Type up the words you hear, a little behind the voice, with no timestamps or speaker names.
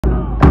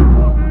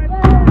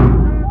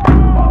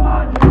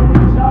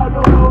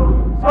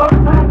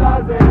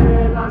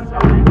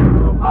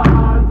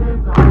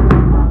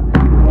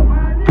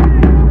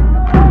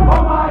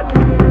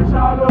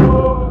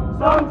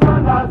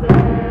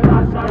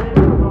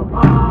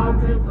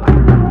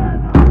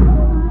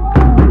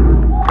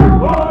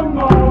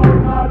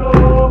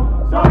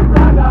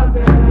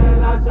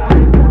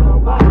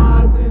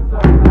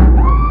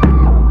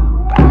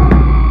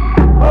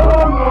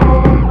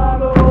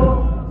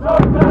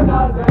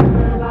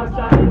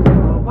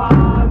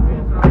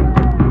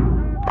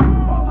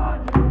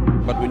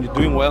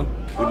well,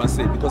 we must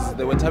say, because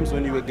there were times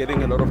when you were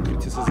getting a lot of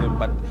criticism,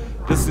 but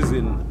this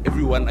season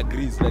everyone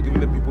agrees, like even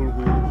the people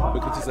who were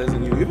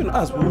criticizing you, even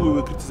us who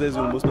were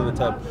criticizing you most of the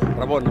time,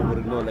 Rabon,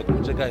 no, like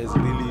Mcheka has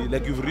really,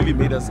 like you've really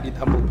made us eat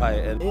humble pie.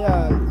 And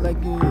yeah,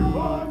 like the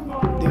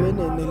way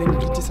they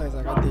criticize,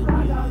 I think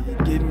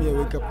it gave me a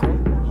wake up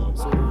call.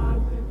 So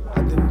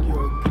I think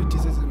your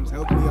criticisms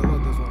helped me a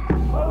lot as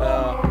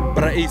well.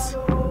 Bra Ace,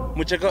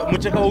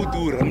 Mcheka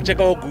udura,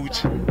 Mcheka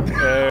Gucci.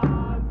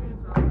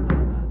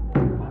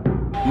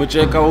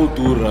 Mcheka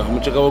udura,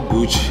 Mcheka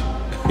Gucci.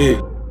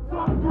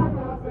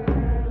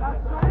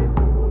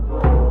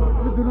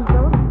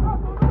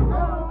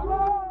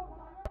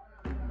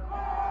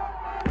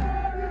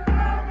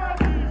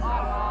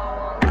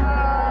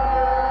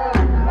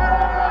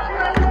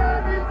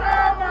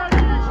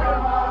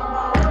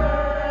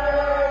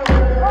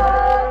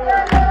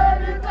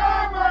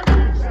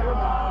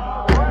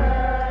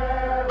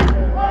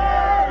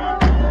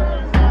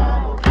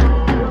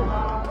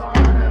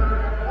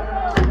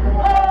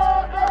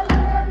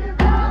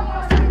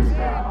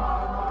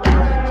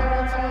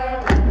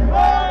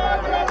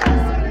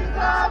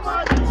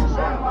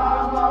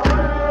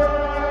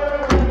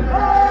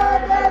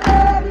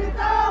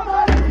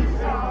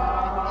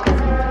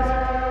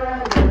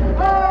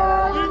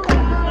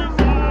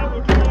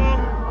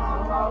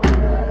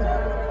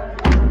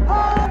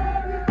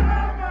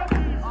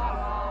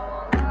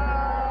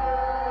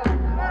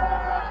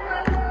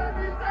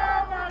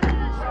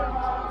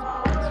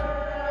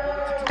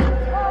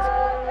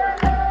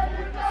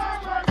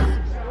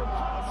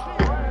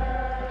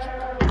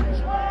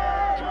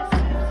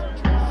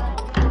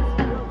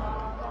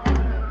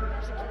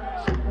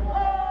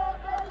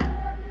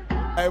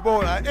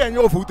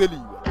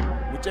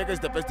 Mucheka is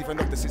the best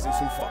defender of the season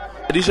so far.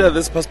 Madisha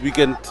this past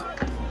weekend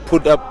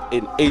put up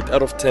an 8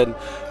 out of 10.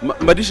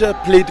 Madisha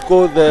played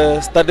the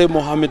Stade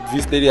Mohammed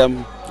V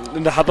Stadium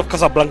in the heart of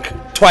Casablanca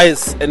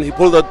twice, and he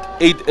pulled out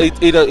 8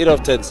 out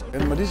of 10s.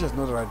 And Madisha is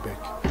not a right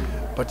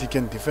back, but he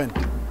can defend.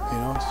 You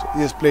know, so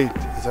he has played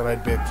as a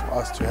right back for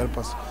us to help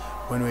us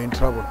when we're in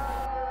trouble.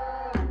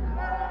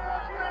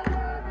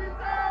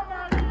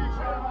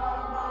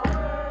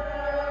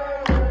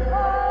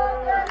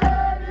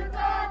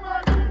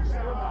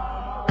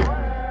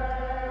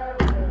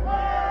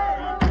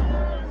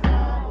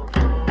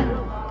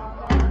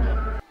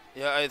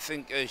 Yeah, I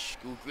think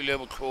kukwile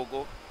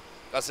botlhoko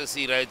ka se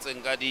se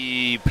iraetseng ka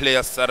di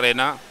players tsa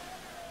rena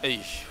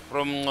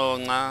from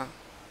Ngonga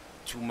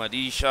to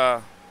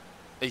Madisha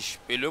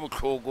pelo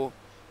botlhoko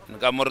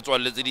nka mo re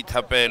tswaletse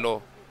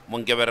dithapelo mo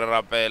nkebe re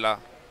rapela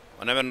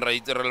ona ben ra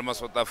itse re le ma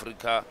South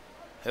Africa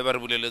he ba re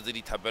buleletse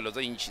dithapelo tsa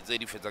intshi tse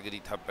di fetsa ke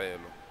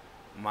dithapelo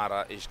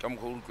mara ka mo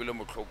go utlwile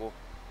botlhoko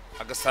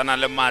a ke sana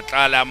le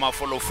matla le a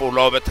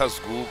mafolofolo a betha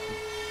sgugu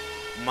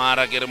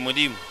mara ke re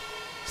modimo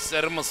se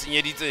re mo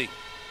senyeditseng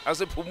a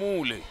se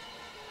phumule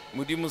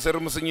modimo se re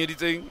mo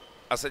senyeditseng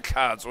a se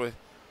tlhatswe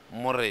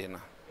mo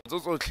rena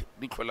tsotlhe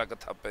di tlhola ka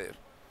thapelo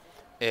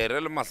re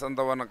le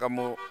masanta bana ka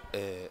mo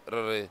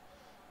re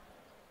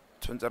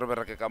tshwantse re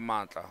bereke ka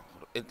matla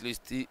at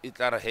least e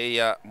tla re he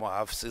ya mo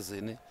half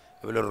season e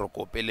bele re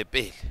kopele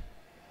pele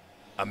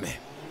amen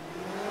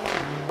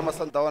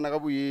Masanta bana ka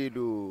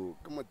boyelo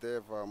ke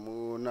moteva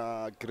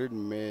mona great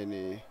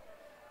man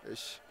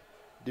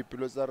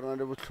dipelo tsa rena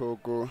le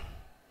botlhoko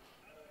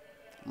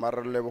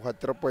mara le boga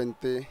 3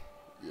 point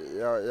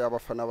ya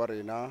bafana ba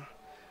rena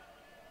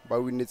ba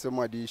winetse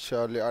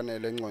Madisha le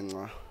anele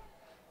Ngonga,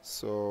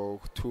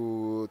 so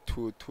to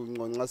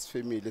Ngonga's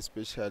family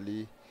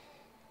especially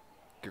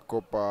ke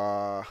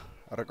kopa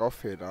re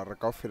kaofela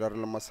re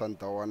le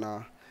masanta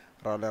wana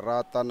ra le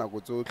rata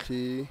nako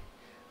tsotlhe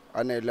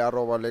anele a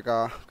roba le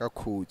ka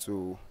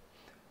khutso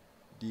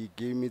di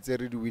game tse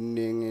re di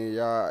winning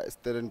ya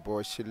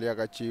Stellenbosch le ya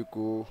ka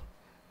Chico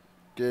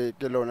ke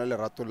lona le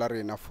rato la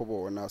rena fo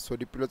bona, so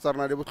dipelo tsa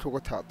rena le botlhoko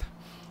thata.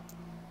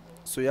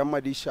 So ya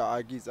Madisha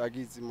a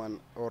gitse man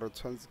or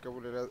tshwantse ka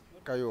bolela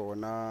ka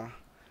yona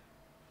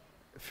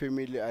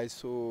family I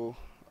so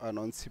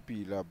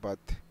announceabila but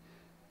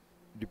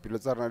dipelo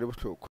tsa rena le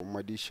botlhoko.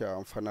 Madisha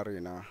mfana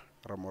rena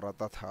ra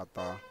morata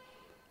thata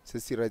se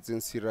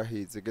siraetseng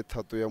sirahetse ke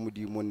thato ya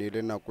modimo ne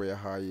le nako ya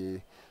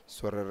hae,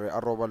 so re a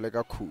roba le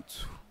ka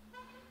khutso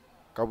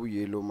ka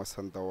boyelo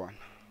masanta wana.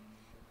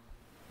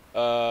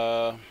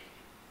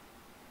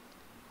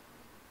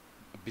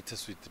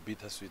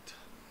 Bittersweet.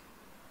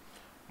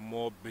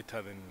 More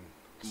bitter than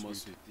more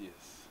sweet,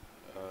 yes.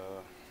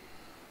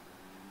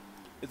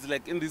 It's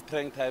like in these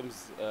trying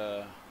times,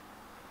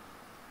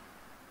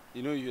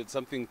 you know, you had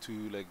something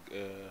to like.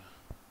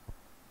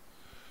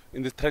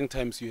 In these trying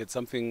times, you had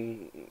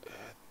something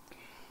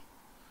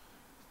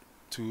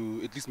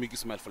to at least make you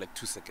smile for like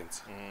 2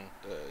 seconds.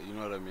 You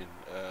know what I mean?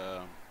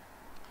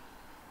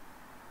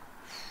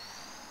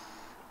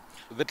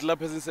 The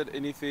club hasn't said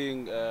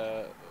anything.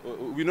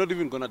 We're not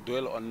even gonna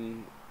dwell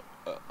on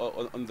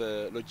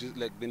the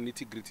like the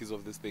nitty-gritties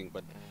of this thing,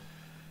 but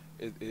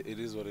it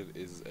is what it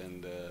is.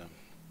 And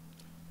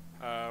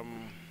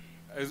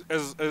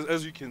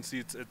as you can see,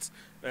 it's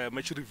a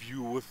match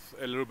review with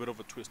a little bit of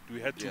a twist. We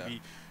had to be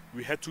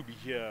we had to be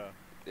here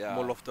Yeah.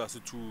 more often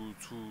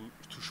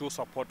to show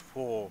support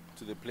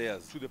To the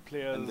players.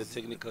 And the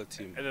technical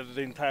team. and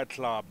the entire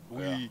club.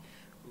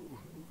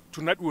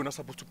 Tonight we were not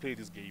supposed to play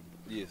this game.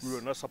 Yes. We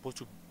were not supposed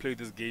to play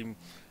this game.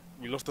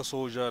 We lost a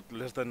soldier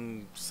less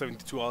than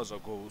 72 hours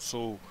ago.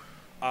 So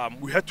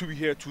we had to be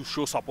here to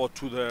show support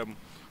to the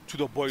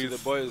boys. To the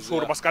boys,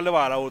 So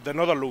yeah. they're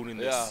not alone in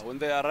this. Yeah, when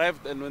they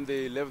arrived and when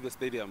they left the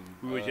stadium.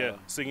 We were here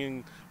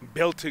singing,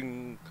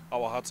 belting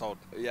our hearts out,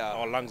 Yeah.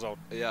 our lungs out.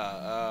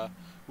 Yeah.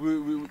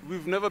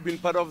 We've never been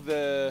part of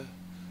the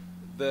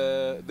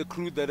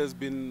crew that has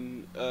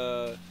been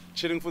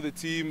cheering for the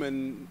team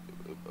and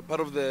part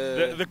of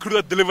The crew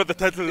that delivered the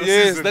title this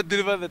yes, season. that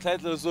delivered the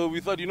title. So we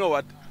thought, you know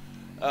what?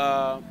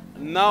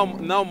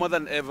 Now more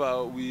than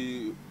ever,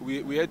 we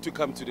had to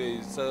come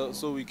today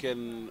so we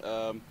can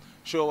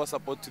show our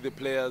support to the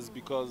players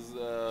because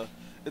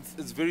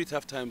it's very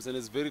tough times and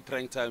it's very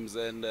trying times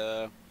and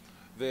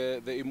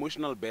the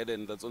emotional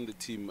burden that's on the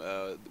team,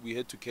 we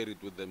had to carry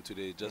it with them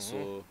today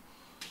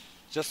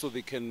just so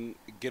they can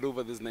get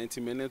over these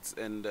 90 minutes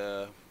and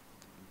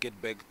get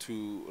back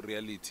to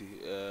reality.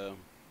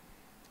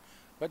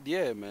 But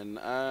yeah, man.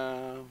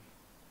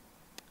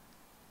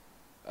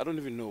 I don't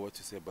even know what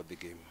to say about the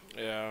game.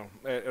 Yeah,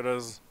 it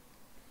was.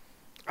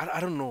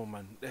 I don't know,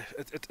 man.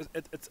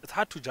 It's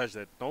hard to judge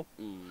that. No,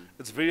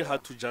 it's very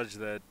hard to judge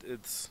that.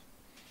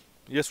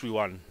 Yes, we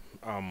won.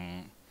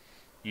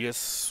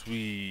 Yes,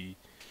 we.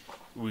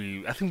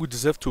 I think we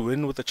deserve to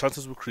win with the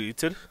chances we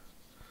created.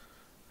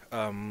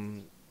 I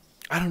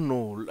don't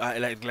know. I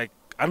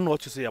don't know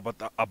what to say about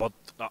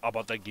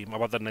that game,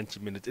 about that 90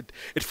 minutes.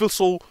 It feels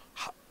so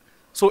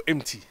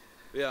empty.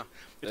 Yeah,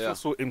 It feels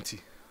so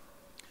empty.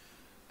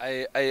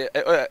 I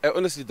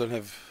honestly don't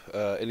have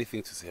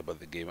anything to say about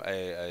the game.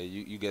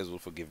 You guys will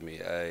forgive me.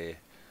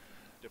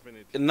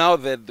 Definitely. Now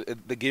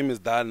that the game is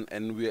done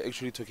and we are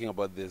actually talking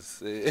about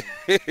this,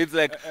 it's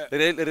like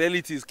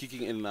reality is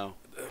kicking in now.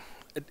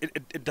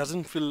 It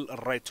doesn't feel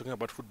right talking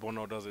about football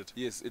now, does it?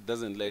 Yes, it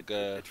doesn't. Like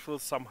it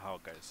feels somehow,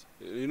 guys.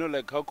 you know,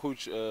 like how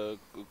Coach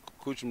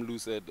Mlu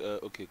said.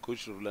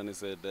 Coach Rulani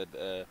said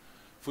that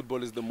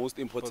football is the most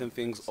important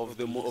things of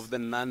the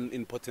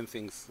non-important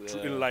things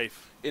In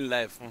life. In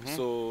life.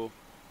 So,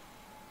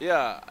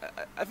 yeah,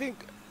 I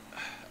think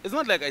it's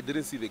not like I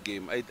didn't see the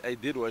game. I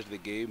did watch the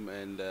game,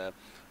 and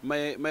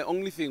my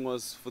only thing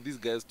was for these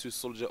guys to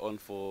soldier on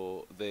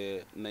for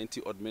the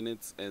 90 odd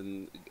minutes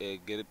and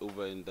get it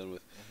over and done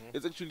with.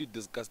 It's actually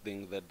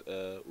disgusting that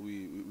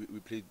we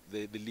played.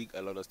 The league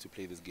allowed us to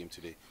play this game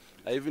today.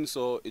 I even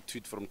saw a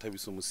tweet from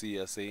Thabiso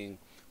Musia saying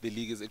the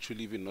league is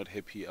actually even not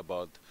happy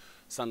about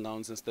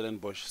Sundowns and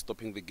Stellenbosch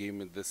stopping the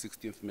game at the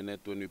 16th minute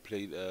when we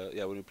played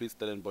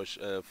Stellenbosch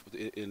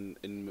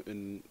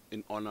in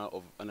honor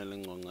of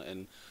Annaleng Ngonga.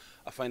 And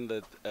I find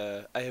that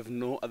I have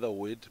no other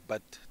word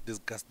but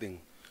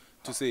disgusting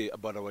to say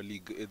about our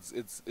league.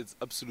 It's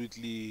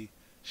absolutely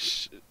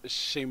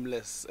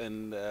shameless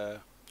and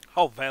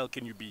How vile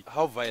can you be?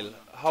 how vile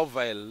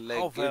like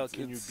How vile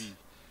can you be?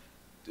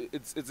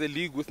 It's a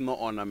league with no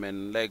honor,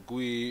 man. Like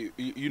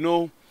you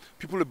know,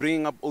 people are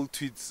bringing up old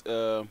tweets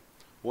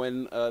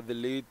when the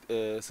late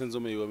Senzo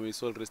Meyiwa, may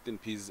soul rest in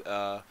peace,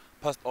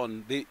 passed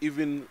on. They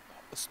even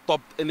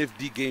stopped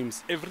NFD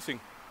games,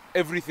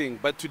 everything.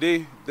 But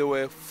today there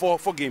were four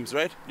games,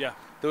 right? Yeah.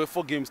 There were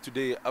 4 games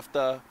today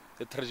after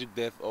the tragic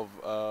death of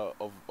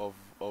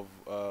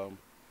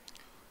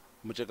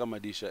Mucheka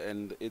Madisha,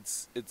 and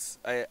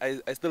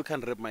I still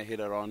can't wrap my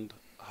head around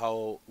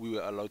how we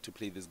were allowed to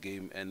play this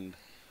game and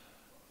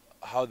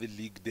how the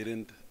league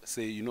didn't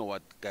say, you know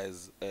what,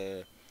 guys,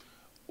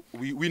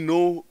 we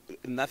know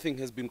nothing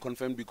has been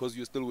confirmed because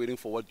you're still waiting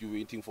for what you're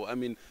waiting for. I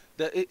mean,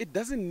 it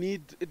doesn't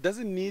need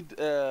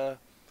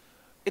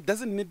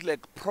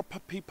like proper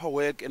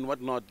paperwork and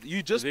whatnot.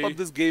 You just stop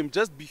this game,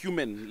 just be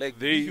human, like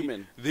be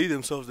human. They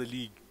themselves, the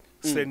league,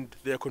 send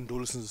their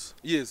condolences.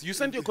 Yes, you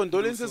send your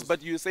condolences,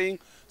 but you're saying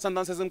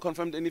Sundowns hasn't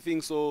confirmed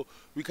anything, so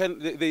we can.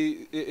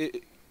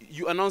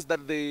 You announced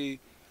that they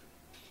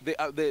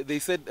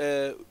said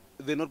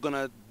they're not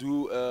gonna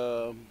do.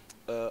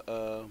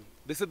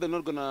 They said they're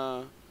not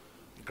gonna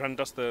grant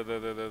us the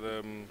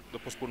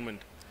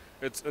postponement.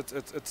 It's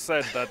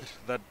sad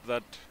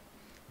that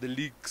the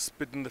league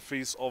spit in the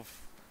face of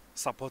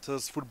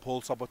supporters,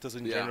 football supporters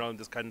in general in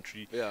this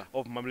country,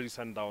 of Mamelodi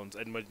Sundowns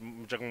and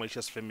Mucheka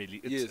Madisha's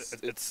family.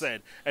 It's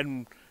sad,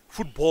 and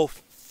football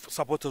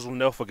supporters will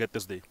never forget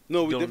this day.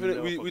 No,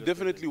 we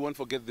definitely won't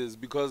forget this,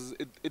 because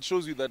it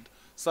shows you that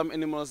some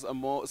animals are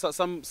more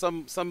some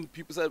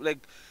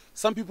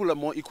people are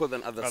more equal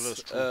than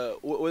others.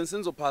 When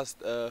Senzo passed,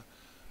 the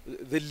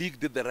league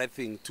did the right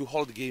thing to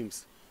hold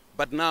games,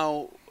 but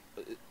now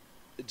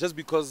just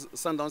because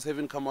Sundowns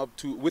haven't come up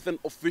with an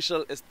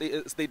official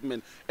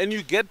statement, and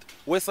you get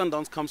where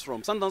Sundowns comes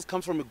from. Sundowns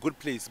comes from a good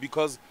place,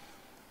 because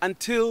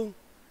until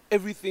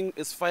everything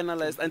is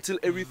finalized, until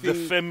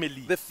everything,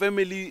 the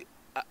family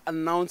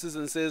announces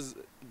and says,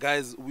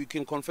 guys, we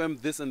can confirm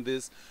this and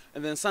this,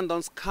 and then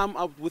Sundowns come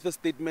up with a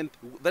statement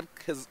that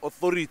has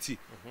authority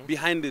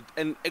behind it,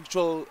 an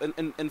actual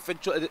and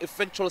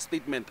factual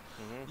statement.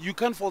 You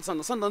can't fault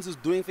Sundowns. Sundowns is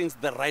doing things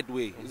the right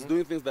way. It's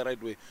doing things the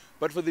right way.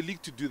 But for the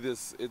league to do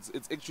this, it's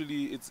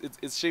actually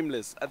it's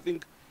shameless. I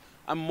think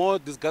I'm more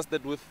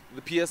disgusted with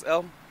the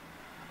PSL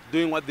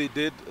doing what they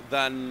did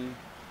than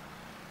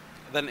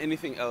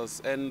anything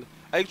else. And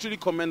I actually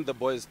commend the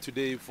boys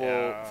today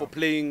for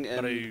playing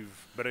and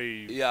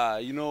brave. Yeah,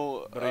 you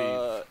know,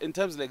 in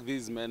times like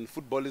these, man,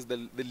 football is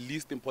the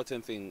least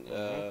important thing.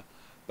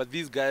 But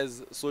these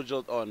guys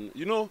soldiered on.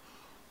 You know,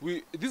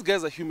 these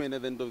guys are human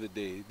at the end of the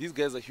day. These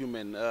guys are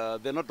human.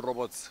 They're not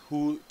robots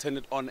who turn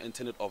it on and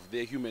turn it off.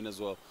 They're human as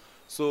well.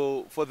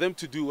 So for them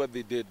to do what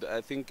they did,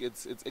 I think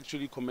it's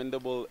actually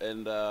commendable,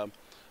 and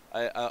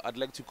I'd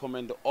like to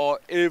commend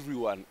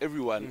everyone,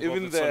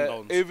 even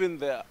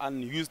the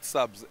unused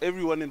subs,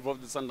 everyone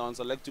involved in Sundowns.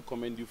 I'd like to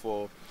commend you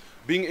for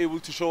being able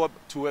to show up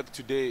to work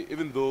today,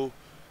 even though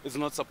it's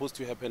not supposed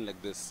to happen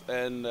like this.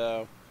 And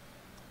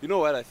you know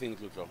what I think,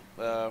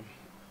 Lutlo?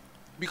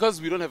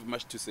 Because we don't have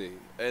much to say,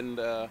 and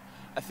I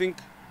think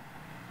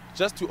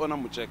just to honor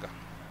Mucheka,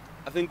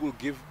 I think we'll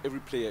give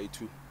every player a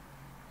 2.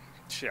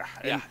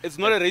 Yeah, it's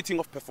not a rating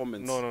of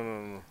performance.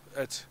 No.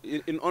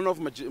 In honor of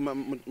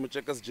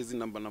Mucheka's jersey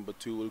number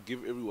 2, we'll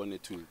give everyone a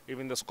 2.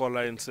 Even the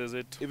scoreline says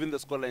it. Even the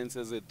scoreline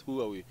says it.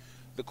 Who are we?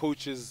 The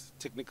coaches,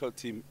 technical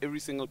team, every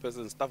single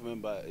person, staff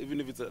member,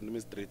 even if it's an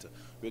administrator,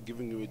 we're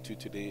giving you a 2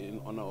 today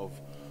in honor of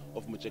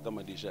Mucheka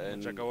Madisha.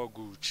 And Mucheka wa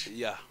Gucci.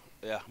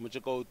 Yeah,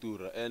 Mucheka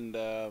Otura. And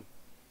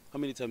how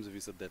many times have you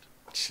said that?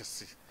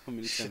 How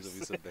many times have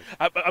you said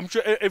that? I'm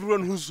sure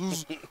everyone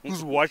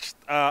who's watched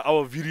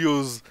our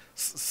videos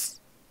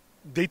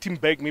dating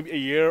back maybe a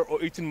year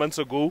or 18 months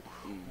ago,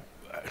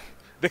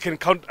 they can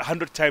count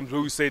 100 times where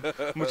we said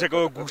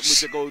Mucheka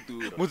Gucci,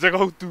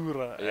 Mucheka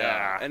Otura.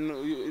 Yeah, and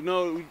you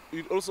know,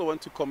 we also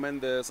want to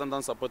commend the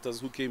Sundowns supporters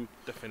who came.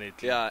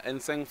 Definitely. Yeah,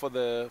 and sang for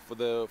the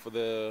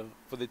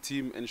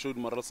team and showed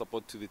moral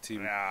support to the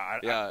team.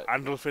 Yeah.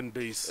 Unreal fan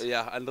base.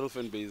 Yeah, unreal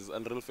fan base.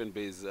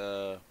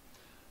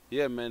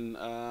 Yeah,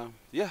 man.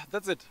 Yeah,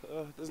 that's it.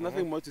 There's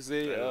nothing more to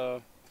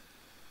say.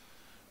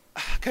 I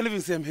can't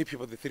even say I'm happy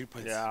about the 3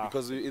 points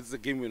because it's a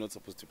game we're not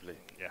supposed to play.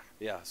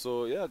 Yeah.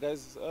 So yeah,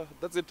 guys,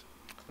 that's it.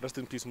 Rest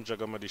in peace,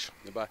 Mucheka Madisha.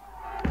 Bye.